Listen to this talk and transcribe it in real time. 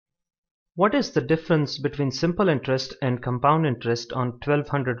What is the difference between simple interest and compound interest on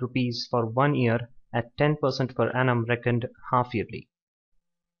 1200 rupees for 1 year at 10% per annum reckoned half yearly?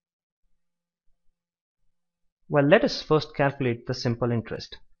 Well, let us first calculate the simple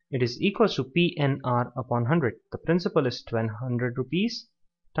interest. It is equals to PNR upon 100. The principal is 1200 rupees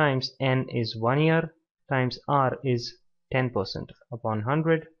times N is 1 year times R is 10% upon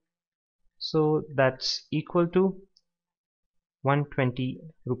 100. So that's equal to 120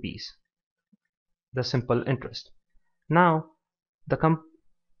 rupees. The simple interest. Now the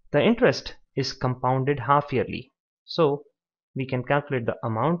interest is compounded half yearly, so we can calculate the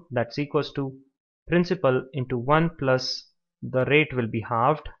amount. That's equals to principal into 1 plus the rate will be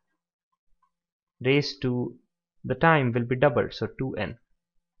halved raised to the time will be doubled, so 2n.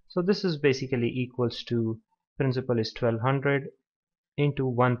 So this is basically equals to principal is 1200 into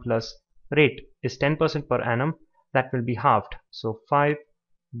 1 plus rate is 10% per annum, that will be halved, so 5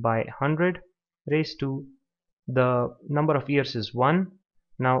 by 100 raised to the number of years is 1.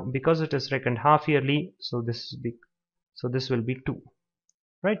 Now because it is reckoned half yearly, so this will be 2,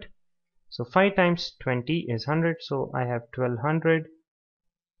 right? So 5 times 20 is 100, so I have 1200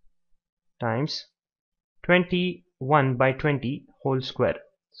 times 21 by 20 whole square,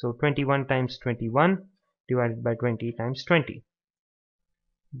 so 21 times 21 divided by 20 times 20.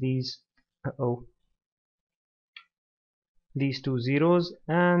 These two zeros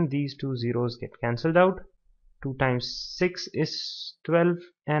and these two zeros get cancelled out. 2 times 6 is 12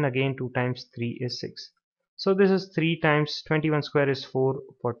 and again 2 times 3 is 6. So this is 3 times 21 square is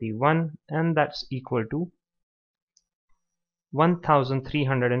 441 and that's equal to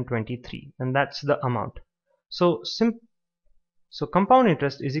 1323 and that's the amount. So compound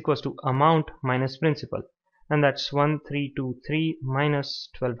interest is equals to amount minus principal, and that's 1323 minus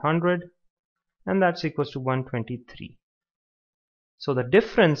 1200 and that's equals to 123. So the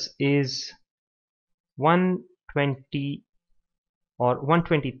difference is 120 or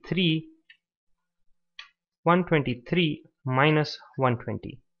 123 minus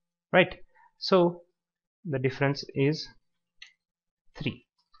 120, right? So the difference is 3.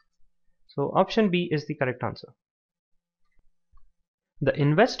 So option B is the correct answer. The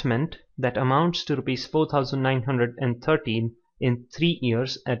investment that amounts to rupees 4,913 in 3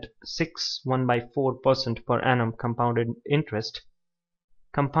 years at 6.1/4% per annum compound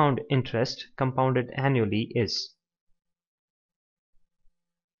interest compounded annually is.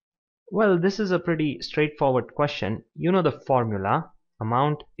 Well, this is a pretty straightforward question. You know the formula.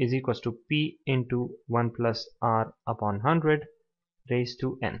 Amount is equals to P into 1 plus R upon 100 raised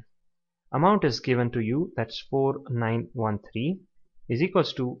to N. Amount is given to you, that's 4,913, is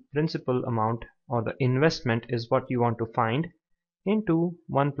equals to principal amount, or the investment is what you want to find, into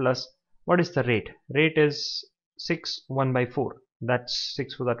 1 plus, what is the rate? Rate is 6.1/4. That's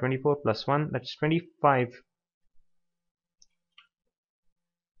 6 for the 24 plus 1, that's 25.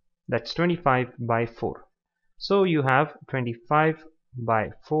 That's 25/4. So you have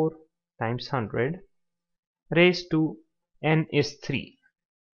 25/4 times 100 raised to N is 3,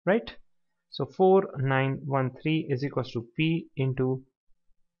 right? So 4,913 is equals to P into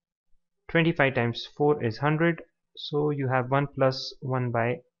 25 times 4 is 100. So you have 1 plus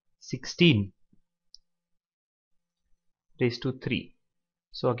 1/16 raised to 3.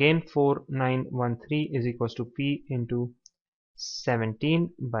 So again 4,913 is equals to P into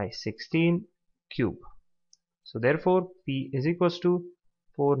 17/16 cube. So therefore P is equals to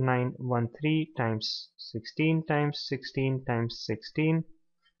 4,913 times 16 times 16 times 16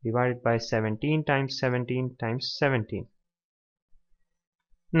 divided by 17 times 17 times 17.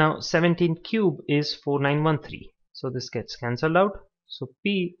 Now 17 cube is 4,913, so this gets cancelled out. So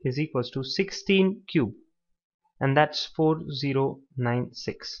P is equals to 16 cube, and that's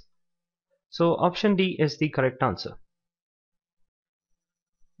 4096. So option D is the correct answer.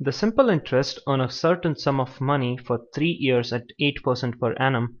 The simple interest on a certain sum of money for 3 years at 8% per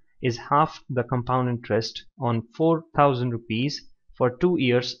annum is half the compound interest on 4,000 rupees for 2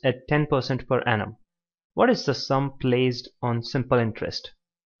 years at 10% per annum. What is the sum placed on simple interest?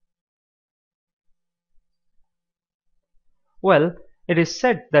 Well, it is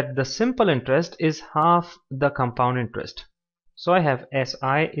said that the simple interest is half the compound interest. So I have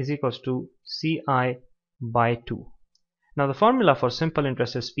SI is equals to CI by 2. Now the formula for simple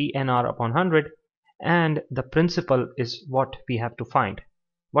interest is PNR upon 100, and the principal is what we have to find.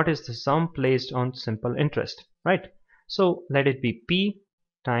 What is the sum placed on simple interest, right? So let it be P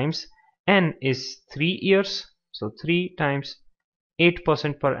times N is 3 years, so 3 times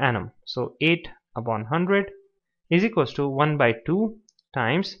 8% per annum, so 8/100 is equals to 1/2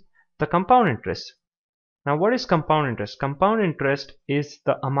 times the compound interest. Now what is compound interest? Compound interest is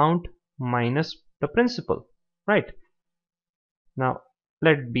the amount minus the principal, right? Now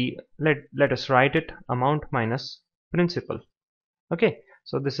let us write it amount minus principal. Okay,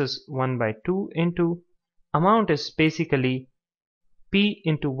 so this is 1 by 2 into amount is basically P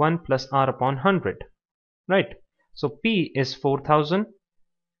into 1 plus R upon 100, right? So P is 4000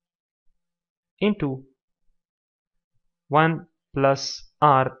 into 1 plus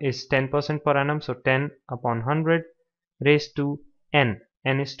R is 10% per annum, so 10 upon 100 raised to N.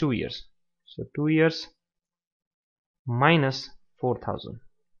 N is 2 years. So 2 years minus 4000.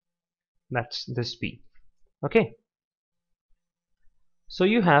 That's this P. Okay. So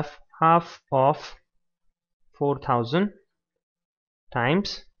you have half of 4000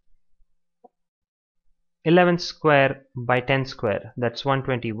 times 11 square by 10 square. That's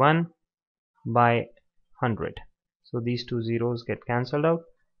 121 by 100. So these two zeros get cancelled out,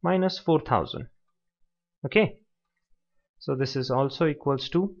 minus 4000. Okay. So this is also equals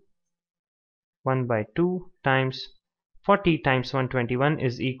to 1 by 2 times 40 times 121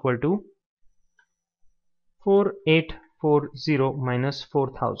 is equal to 4840 minus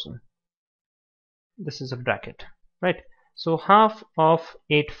 4000. This is a bracket, right? So half of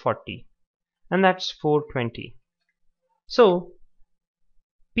 840, and that's 420. So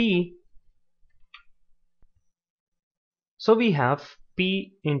we have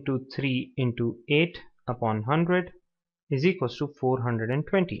P into 3 into 8 upon 100 is equals to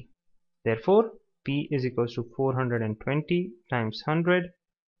 420. Therefore P is equals to 420 times 100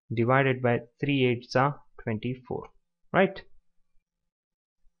 divided by 3 8s are 24, right?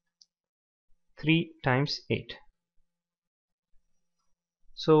 3 times 8.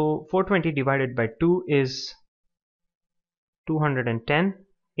 So 420 divided by 2 is 210.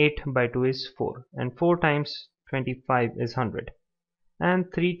 8 by 2 is 4, and 4 times 25 is 100,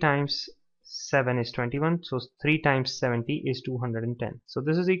 and 3 times 7 is 21, so 3 times 70 is 210. So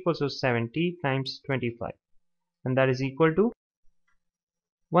this is equal to 70 times 25, and that is equal to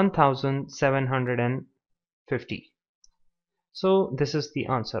 1750. So this is the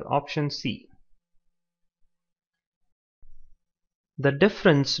answer, option C. The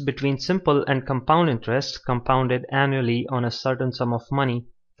difference between simple and compound interest compounded annually on a certain sum of money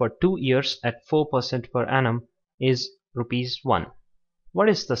for 2 years at 4% per annum is rupees 1. What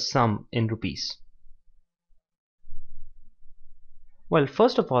is the sum in rupees? Well,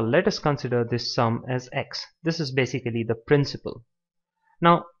 first of all, let us consider this sum as X. This is basically the principal.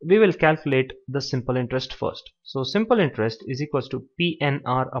 Now we will calculate the simple interest first. So simple interest is equals to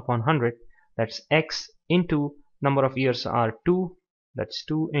PNR upon 100. That's X into number of years are 2. That's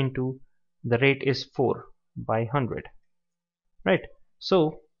 2 into the rate is 4 by 100, right?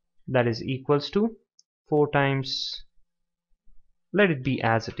 So that is equals to 4 times, let it be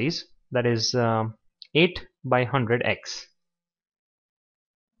as it is, that is 8 by 100x.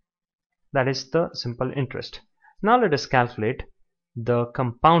 That is the simple interest. Now let us calculate the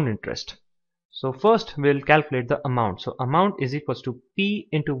compound interest. So first we'll calculate the amount. So amount is equals to P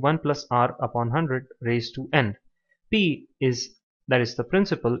into 1 plus R upon 100 raised to N. P is, that is the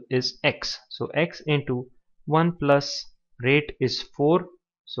principal, is X. So X into 1 plus rate is 4.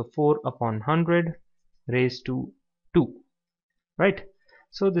 So 4 upon 100 raised to 2. Right?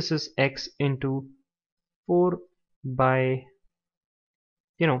 So this is X into 4 by,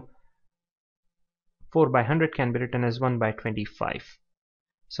 4 by 100 can be written as 1 by 25.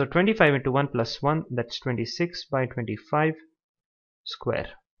 So 25 into 1 plus 1, that's 26 by 25 square.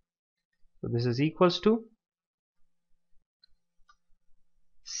 So this is equals to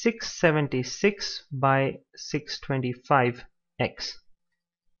 676 by 625x.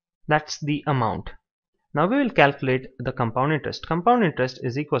 That's the amount. Now we will calculate the compound interest. Compound interest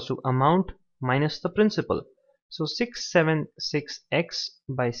is equals to amount minus the principal. So 676x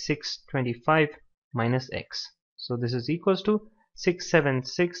by 625 minus x. So this is equals to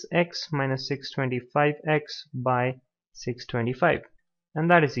 676x minus 625x by 625, and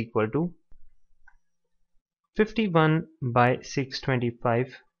that is equal to 51 by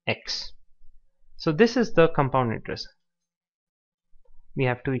 625x. So this is the compound interest. We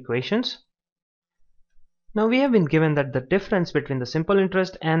have two equations. Now we have been given that the difference between the simple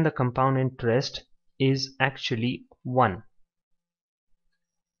interest and the compound interest is actually 1.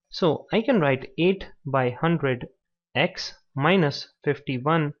 So I can write 8 by 100x minus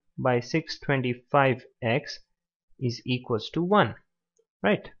 51 by 625x is equals to 1,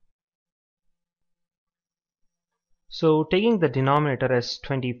 right? So taking the denominator as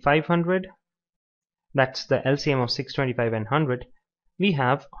 2500, that's the LCM of 625 and 100, we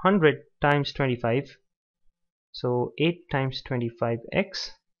have 100 times 25, so 8 times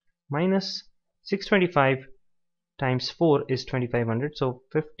 25x minus 625 times 4 is 2500, so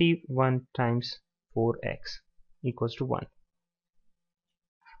 51 times 4x equals to 1.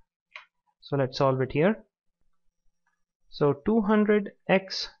 So let's solve it here. So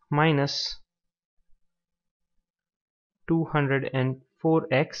 200x minus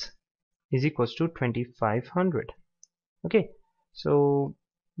 204x is equals to 2500. Okay, so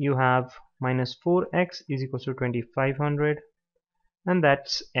you have minus 4x is equals to 2500, and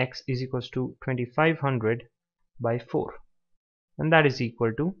that's x is equals to 2500 by 4, and that is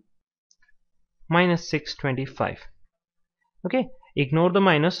equal to minus 625. Okay, ignore the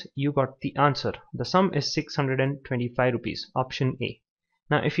minus, you got the answer. The sum is 625 rupees, option A.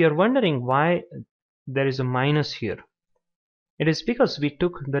 Now if you are wondering why there is a minus here, it is because we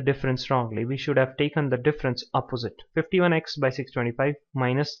took the difference wrongly. We should have taken the difference opposite. 51x by 625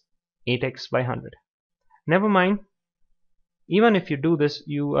 minus 8x by 100. Never mind, even if you do this,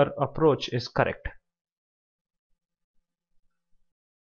 your approach is correct.